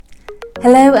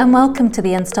Hello and welcome to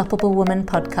the Unstoppable Woman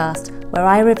podcast, where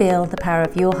I reveal the power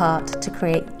of your heart to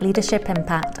create leadership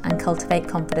impact and cultivate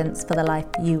confidence for the life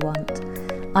you want.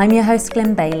 I'm your host,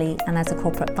 Glyn Bailey, and as a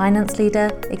corporate finance leader,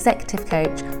 executive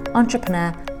coach,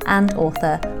 entrepreneur, and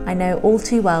author, I know all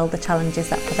too well the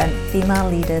challenges that prevent female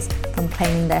leaders from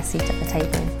claiming their seat at the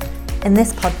table. In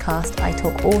this podcast, I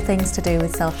talk all things to do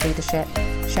with self-leadership,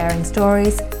 sharing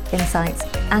stories, insights,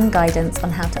 and guidance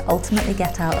on how to ultimately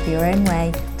get out of your own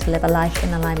way to live a life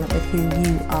in alignment with who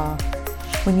you are.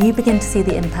 When you begin to see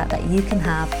the impact that you can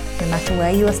have, no matter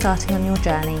where you are starting on your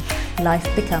journey,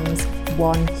 life becomes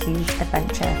one huge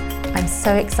adventure. I'm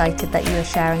so excited that you are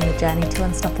sharing the journey to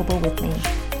Unstoppable with me.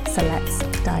 So let's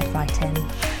dive right in.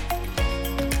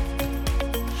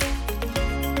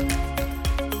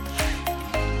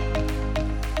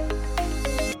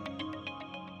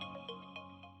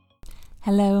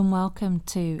 Hello and welcome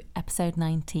to episode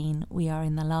 19. We are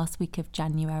in the last week of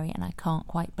January and I can't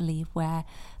quite believe where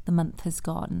the month has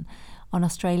gone. On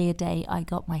Australia Day, I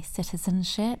got my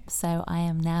citizenship, so I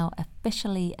am now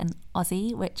officially an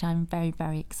Aussie, which I'm very,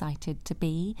 very excited to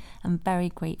be. I'm very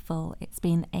grateful. It's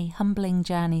been a humbling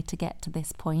journey to get to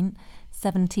this point.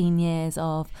 17 years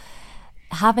of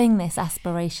having this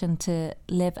aspiration to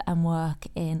live and work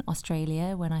in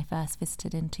Australia when I first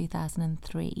visited in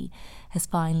 2003 has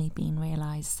finally been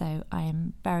realised. So I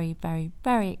am very, very,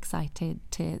 very excited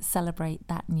to celebrate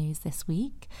that news this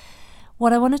week.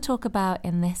 What I want to talk about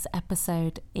in this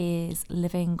episode is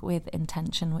living with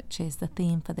intention, which is the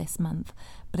theme for this month,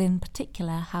 but in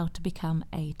particular, how to become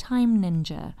a time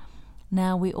ninja.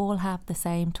 Now, we all have the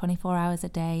same 24 hours a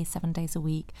day, 7 days a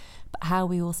week, but how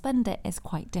we all spend it is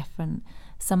quite different.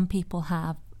 Some people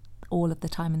have all of the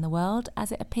time in the world,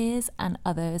 as it appears, and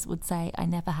others would say, I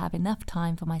never have enough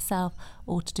time for myself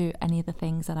or to do any of the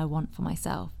things that I want for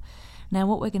myself. Now,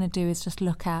 what we're going to do is just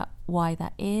look at why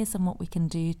that is and what we can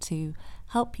do to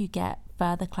help you get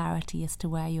further clarity as to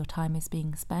where your time is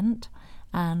being spent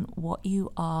and what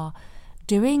you are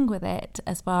doing with it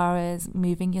as far as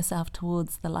moving yourself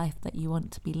towards the life that you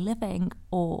want to be living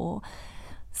or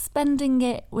spending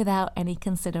it without any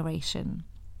consideration.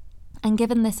 And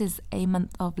given this is a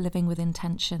month of living with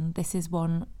intention, this is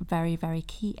one very, very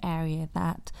key area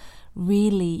that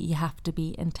really you have to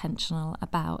be intentional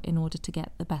about in order to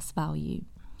get the best value.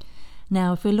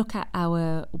 Now, if we look at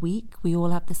our week, we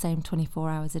all have the same 24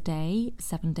 hours a day,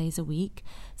 7 days a week.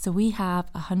 So we have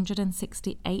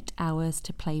 168 hours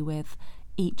to play with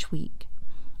each week.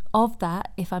 Of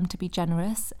that, if I'm to be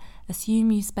generous,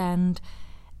 assume you spend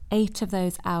 8 of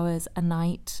those hours a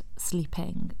night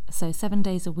sleeping. So 7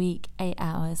 days a week, 8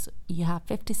 hours, you have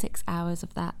 56 hours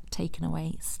of that taken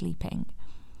away sleeping.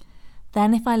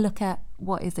 Then if I look at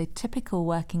what is a typical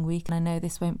working week, and I know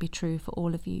this won't be true for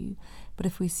all of you, but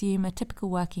if we assume a typical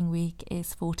working week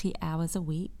is 40 hours a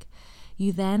week,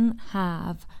 you then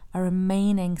have a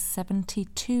remaining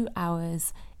 72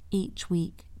 hours each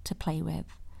week to play with.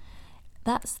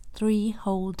 That's 3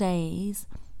 whole days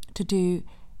to do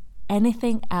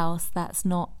anything else that's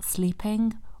not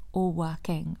sleeping or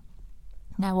working.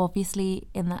 Now, obviously,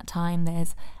 in that time,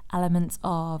 there's elements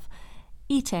of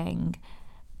eating,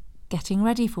 getting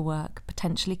ready for work,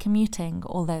 potentially commuting,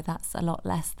 although that's a lot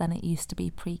less than it used to be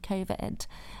pre-COVID.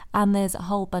 And there's a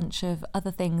whole bunch of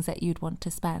other things that you'd want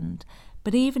to spend.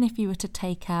 But even if you were to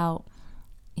take out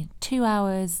 2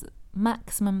 hours,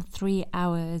 maximum 3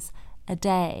 hours a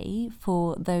day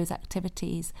for those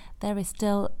activities, there is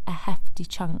still a hefty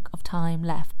chunk of time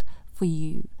left for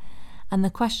you. And the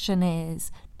question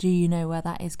is, do you know where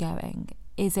that is going?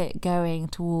 Is it going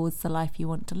towards the life you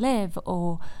want to live,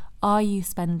 or are you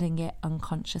spending it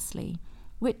unconsciously?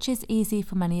 Which is easy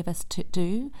for many of us to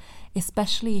do,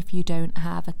 especially if you don't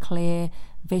have a clear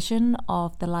vision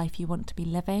of the life you want to be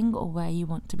living or where you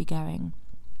want to be going.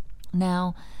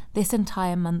 Now, this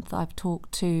entire month I've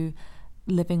talked to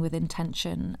living with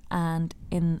intention, and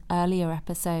in earlier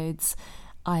episodes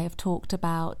I have talked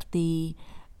about the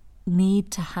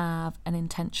need to have an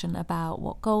intention about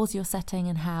what goals you're setting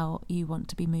and how you want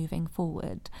to be moving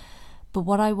forward. But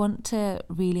what I want to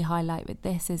really highlight with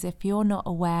this is if you're not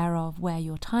aware of where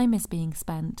your time is being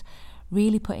spent,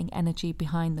 really putting energy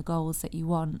behind the goals that you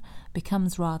want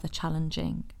becomes rather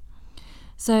challenging.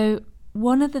 So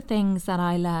one of the things that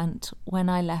I learnt when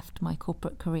I left my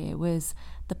corporate career was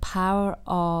the power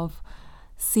of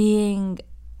seeing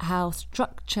how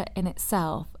structure in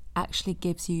itself actually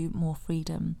gives you more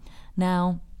freedom.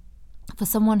 Now, for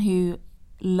someone who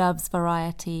loves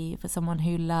variety, for someone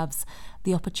who loves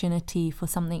the opportunity for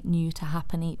something new to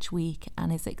happen each week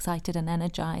and is excited and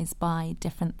energized by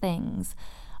different things,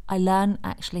 I learned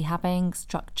actually having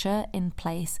structure in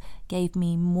place gave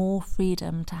me more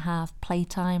freedom to have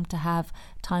playtime, to have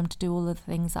time to do all of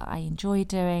the things that I enjoy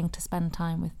doing, to spend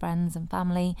time with friends and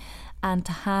family, and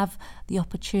to have the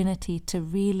opportunity to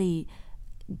really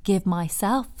give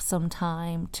myself some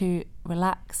time to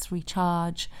relax,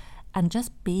 recharge, and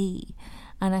just be.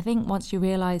 And I think once you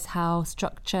realise how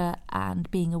structure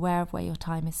and being aware of where your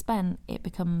time is spent, it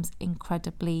becomes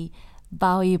incredibly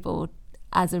valuable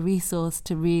as a resource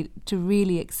to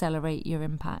really accelerate your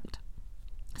impact.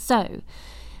 So,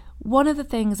 one of the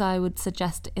things I would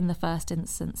suggest in the first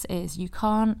instance is you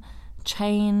can't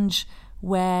change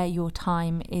where your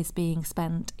time is being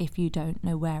spent if you don't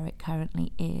know where it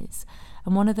currently is.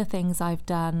 And one of the things I've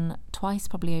done twice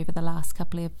probably over the last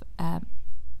couple of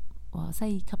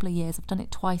years, I've done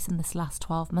it twice in this last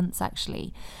 12 months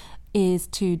actually, is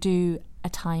to do a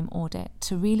time audit,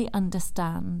 to really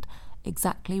understand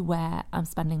exactly where I'm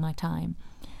spending my time.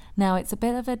 Now, it's a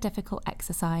bit of a difficult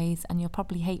exercise and you'll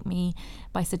probably hate me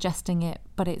by suggesting it,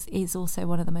 but it is also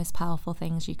one of the most powerful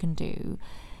things you can do.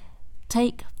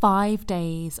 Take 5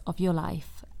 days of your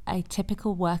life, a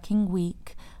typical working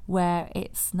week where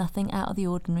it's nothing out of the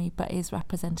ordinary but is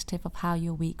representative of how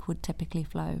your week would typically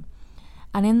flow.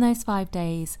 And in those 5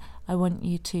 days, I want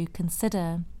you to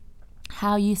consider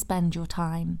how you spend your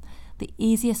time. The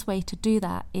easiest way to do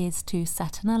that is to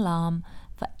set an alarm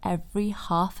for every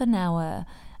half an hour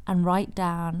and write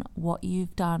down what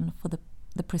you've done for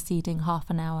the preceding half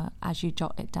an hour as you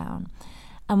jot it down.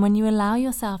 And when you allow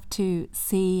yourself to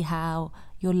see how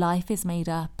your life is made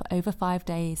up over 5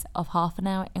 days of half an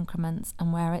hour increments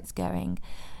and where it's going,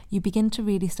 you begin to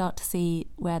really start to see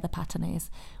where the pattern is,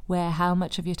 where how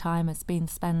much of your time has been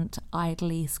spent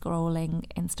idly scrolling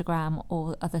Instagram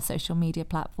or other social media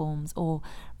platforms, or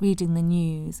reading the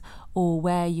news, or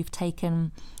where you've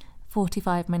taken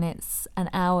 45 minutes, an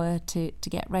hour to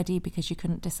get ready because you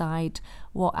couldn't decide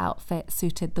what outfit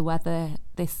suited the weather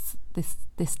this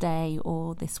day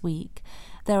or this week.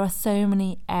 There are so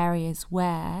many areas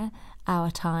where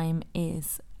our time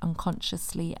is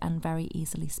unconsciously and very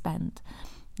easily spent.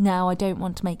 Now, I don't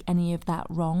want to make any of that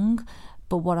wrong,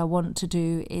 but what I want to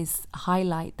do is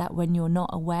highlight that when you're not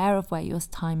aware of where your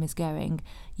time is going,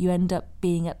 you end up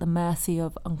being at the mercy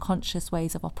of unconscious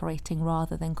ways of operating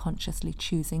rather than consciously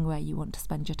choosing where you want to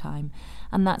spend your time.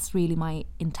 And that's really my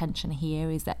intention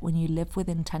here, is that when you live with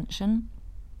intention,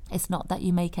 it's not that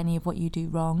you make any of what you do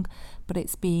wrong, but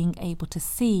it's being able to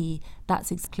see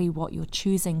that's exactly what you're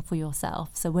choosing for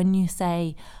yourself. So when you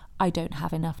say, I don't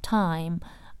have enough time,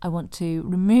 I want to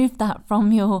remove that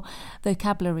from your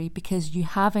vocabulary, because you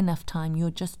have enough time.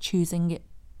 You're just choosing it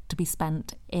to be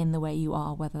spent in the way you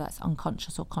are, whether that's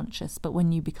unconscious or conscious. But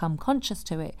when you become conscious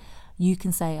to it, you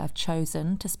can say, I've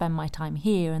chosen to spend my time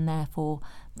here, and therefore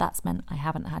that's meant I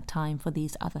haven't had time for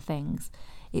these other things.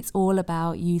 It's all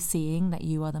about you seeing that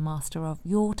you are the master of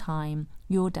your time,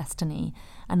 your destiny.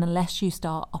 And unless you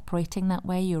start operating that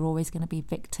way, you're always going to be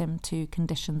victim to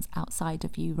conditions outside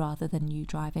of you rather than you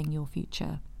driving your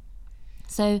future.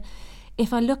 So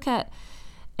if I look at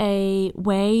a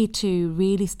way to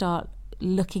really start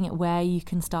looking at where you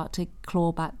can start to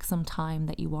claw back some time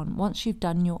that you want, once you've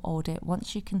done your audit,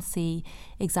 once you can see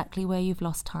exactly where you've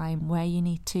lost time, where you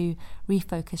need to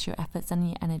refocus your efforts and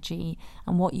your energy,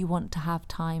 and what you want to have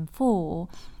time for,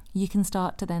 you can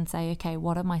start to then say, okay,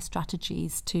 what are my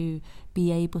strategies to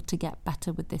be able to get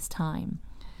better with this time?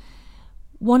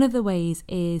 One of the ways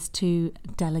is to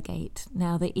delegate.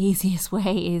 Now, the easiest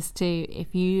way is to,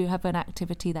 if you have an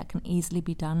activity that can easily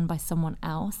be done by someone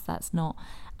else that's not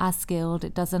as skilled,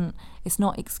 it's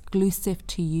not exclusive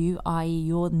to you, i.e.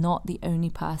 you're not the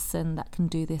only person that can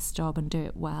do this job and do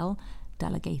it well,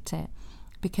 delegate it.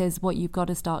 Because what you've got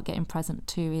to start getting present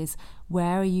to is,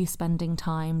 where are you spending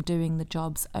time doing the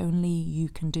jobs only you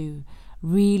can do?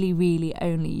 Really, really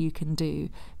only you can do,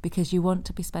 because you want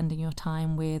to be spending your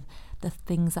time with the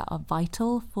things that are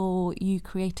vital for you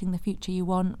creating the future you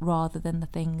want, rather than the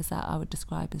things that I would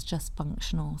describe as just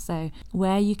functional. So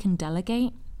where you can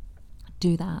delegate,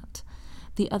 do that.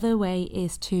 The other way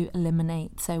is to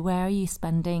eliminate. So where are you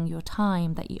spending your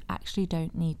time that you actually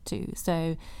don't need to?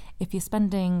 So if you're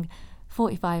spending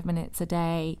 45 minutes a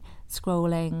day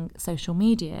scrolling social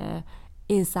media,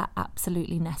 is that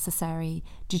absolutely necessary?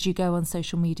 Did you go on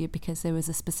social media because there was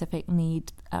a specific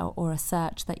need or a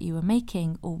search that you were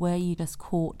making, or were you just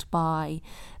caught by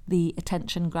the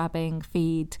attention-grabbing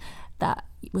feed that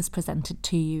was presented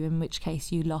to you, in which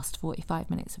case you lost 45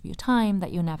 minutes of your time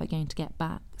that you're never going to get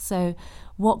back? So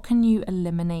what can you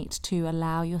eliminate to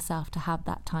allow yourself to have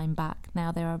that time back?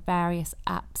 Now, there are various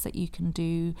apps that you can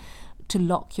do to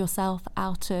lock yourself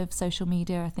out of social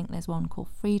media. I think there's one called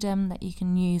Freedom that you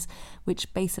can use,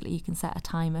 which basically you can set a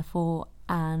timer for,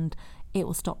 and it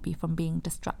will stop you from being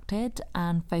distracted.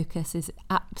 And focus is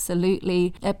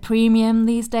absolutely a premium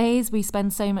these days. We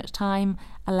spend so much time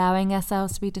allowing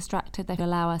ourselves to be distracted. If we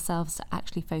allow ourselves to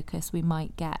actually focus, we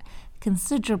might get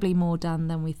considerably more done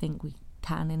than we think we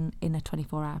can in a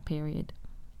 24-hour period.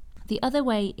 The other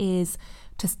way is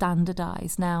to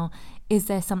standardize. Now, is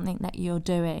there something that you're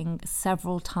doing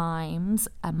several times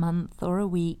a month or a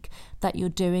week that you're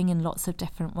doing in lots of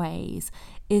different ways?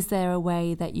 Is there a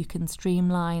way that you can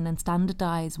streamline and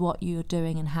standardize what you're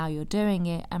doing and how you're doing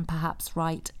it, and perhaps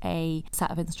write a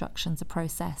set of instructions, a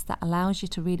process that allows you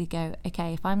to really go,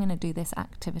 okay, if I'm going to do this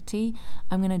activity,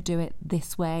 I'm going to do it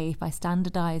this way. If I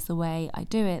standardize the way I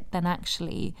do it, then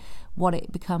actually what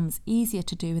it becomes easier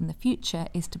to do in the future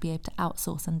is to be able to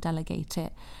outsource and delegate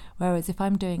it. Whereas if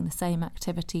I'm doing the same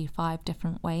activity 5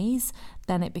 different ways,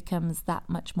 then it becomes that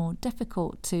much more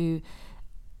difficult to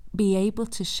be able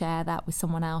to share that with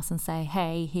someone else and say,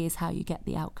 hey, here's how you get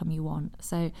the outcome you want.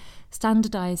 So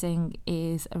standardizing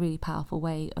is a really powerful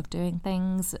way of doing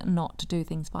things, not to do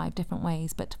things 5 different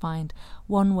ways, but to find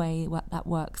one way that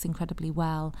works incredibly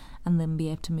well and then be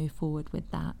able to move forward with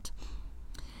that.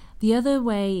 The other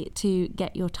way to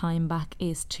get your time back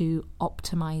is to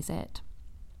optimize it.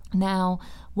 Now,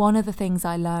 one of the things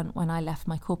I learned when I left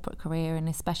my corporate career, and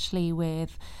especially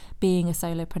with being a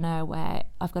solopreneur where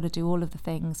I've got to do all of the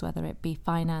things, whether it be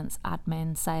finance,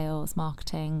 admin, sales,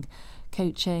 marketing,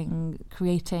 coaching,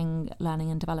 creating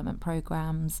learning and development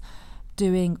programs,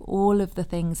 doing all of the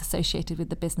things associated with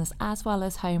the business as well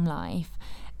as home life,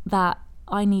 that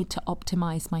I need to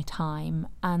optimize my time,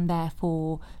 and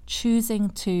therefore choosing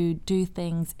to do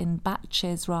things in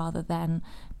batches rather than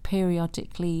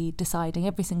periodically deciding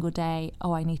every single day,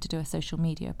 oh, I need to do a social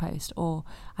media post, or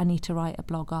I need to write a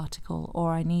blog article,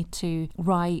 or I need to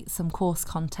write some course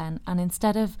content. And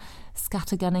instead of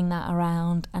scattergunning that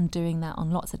around and doing that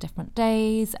on lots of different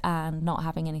days and not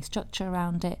having any structure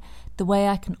around it, the way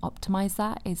I can optimize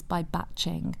that is by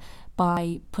batching,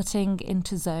 by putting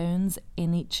into zones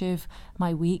in each of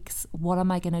my weeks, what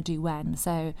am I going to do when?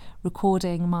 So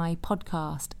recording my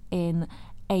podcast in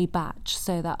a batch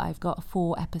so that I've got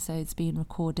 4 episodes being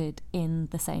recorded in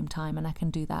the same time, and I can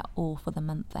do that all for the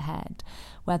month ahead.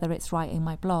 Whether it's writing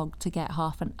my blog to get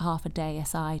half a day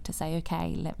aside to say,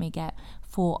 okay, let me get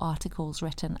 4 articles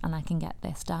written and I can get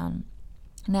this done.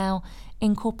 Now,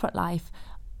 in corporate life,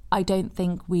 I don't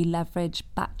think we leverage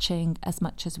batching as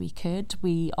much as we could.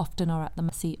 We often are at the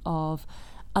mercy of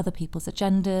other people's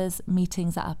agendas,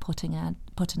 meetings that are put in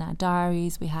our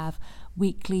diaries. We have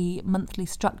weekly, monthly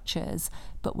structures,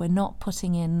 but we're not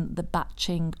putting in the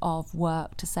batching of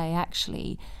work to say,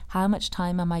 actually, how much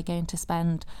time am I going to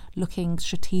spend looking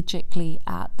strategically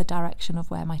at the direction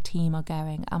of where my team are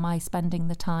going? Am I spending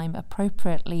the time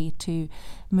appropriately to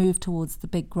move towards the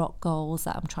big rock goals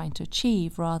that I'm trying to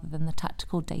achieve rather than the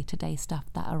tactical day-to-day stuff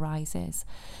that arises?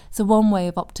 So one way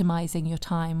of optimizing your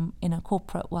time in a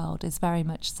corporate world is very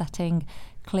much setting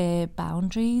clear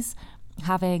boundaries,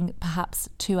 having perhaps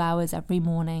 2 hours every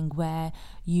morning where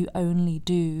you only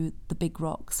do the big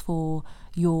rocks for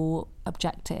your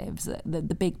objectives, the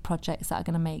big projects that are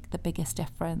going to make the biggest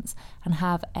difference, and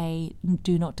have a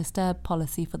do not disturb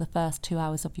policy for the first 2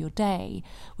 hours of your day,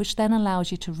 which then allows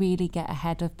you to really get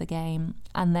ahead of the game.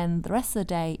 And then the rest of the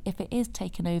day, if it is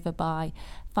taken over by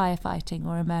firefighting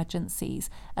or emergencies,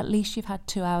 at least you've had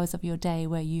 2 hours of your day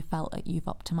where you felt that you've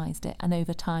optimized it, and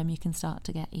over time you can start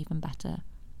to get even better.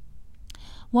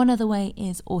 One other way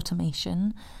is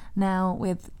automation. Now,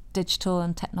 with digital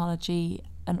and technology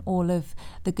and all of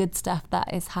the good stuff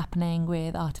that is happening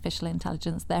with artificial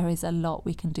intelligence, there is a lot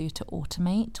we can do to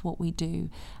automate what we do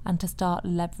and to start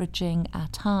leveraging our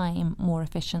time more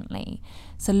efficiently.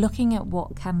 So looking at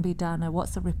what can be done, or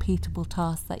what's a repeatable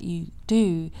task that you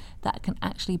do that can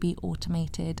actually be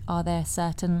automated. Are there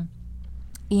certain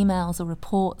emails or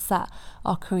reports that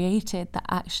are created that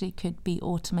actually could be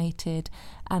automated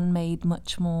and made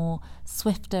much more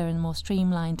swifter and more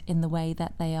streamlined in the way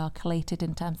that they are collated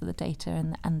in terms of the data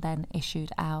and then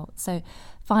issued out? So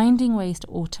finding ways to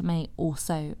automate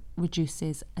also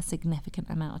reduces a significant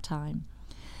amount of time.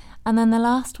 And then the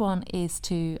last one is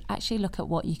to actually look at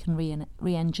what you can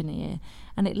re-engineer.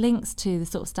 And it links to the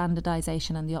sort of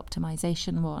standardization and the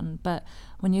optimization one. But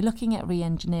when you're looking at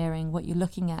re-engineering, what you're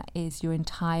looking at is your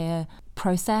entire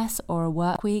process or a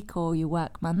work week or your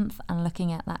work month and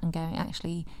looking at that and going,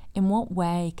 actually, in what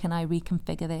way can I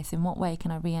reconfigure this? In what way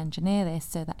can I re-engineer this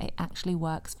so that it actually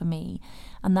works for me?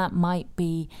 And that might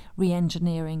be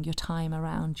re-engineering your time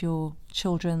around your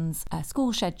children's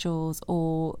school schedules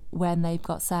or when they've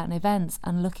got certain events,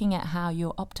 and looking at how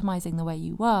you're optimizing the way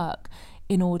you work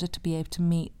in order to be able to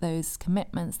meet those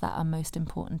commitments that are most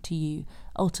important to you.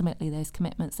 Ultimately, those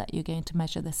commitments that you're going to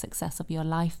measure the success of your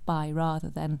life by, rather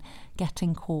than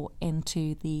getting caught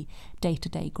into the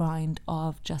day-to-day grind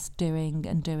of just doing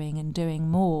and doing and doing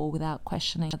more without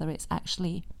questioning whether it's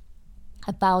actually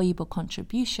a valuable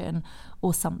contribution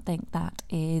or something that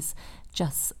is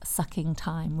just sucking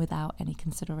time without any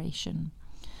consideration.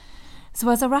 So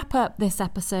as I wrap up this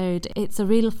episode, it's a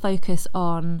real focus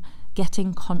on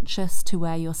getting conscious to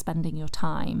where you're spending your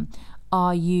time.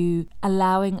 Are you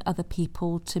allowing other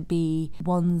people to be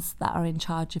ones that are in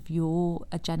charge of your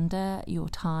agenda, your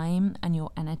time and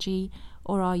your energy?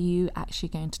 Or are you actually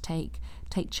going to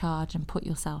take charge and put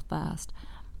yourself first?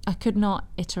 I could not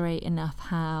iterate enough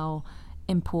how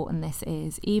important this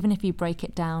is. Even if you break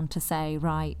it down to say,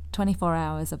 right, 24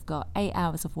 hours, I've got 8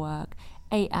 hours of work,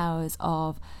 8 hours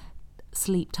of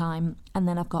sleep time, and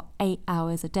then I've got 8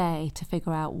 hours a day to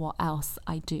figure out what else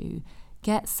I do.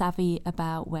 Get savvy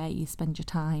about where you spend your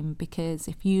time, because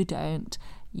if you don't,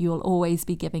 you'll always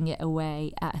be giving it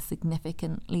away at a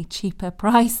significantly cheaper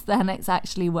price than it's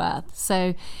actually worth.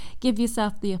 So give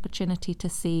yourself the opportunity to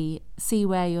see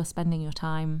where you're spending your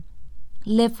time,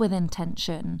 live with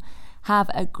intention.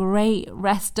 Have a great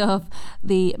rest of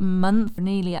the month,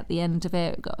 nearly at the end of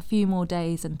it. We've got a few more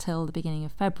days until the beginning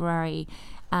of February.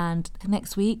 And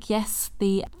next week, yes,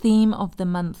 the theme of the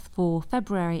month for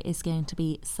February is going to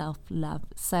be self-love.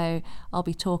 So I'll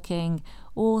be talking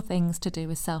all things to do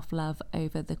with self-love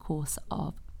over the course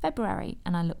of February.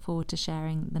 And I look forward to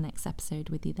sharing the next episode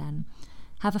with you then.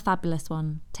 Have a fabulous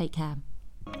one. Take care.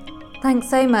 Thanks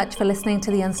so much for listening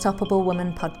to the Unstoppable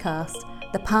Woman podcast.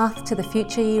 The path to the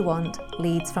future you want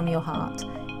leads from your heart.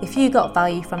 If you got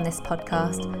value from this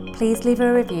podcast, please leave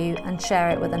a review and share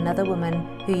it with another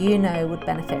woman who you know would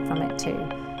benefit from it too.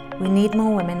 We need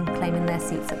more women claiming their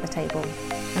seats at the table.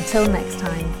 Until next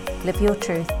time, live your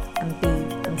truth and be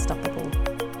unstoppable.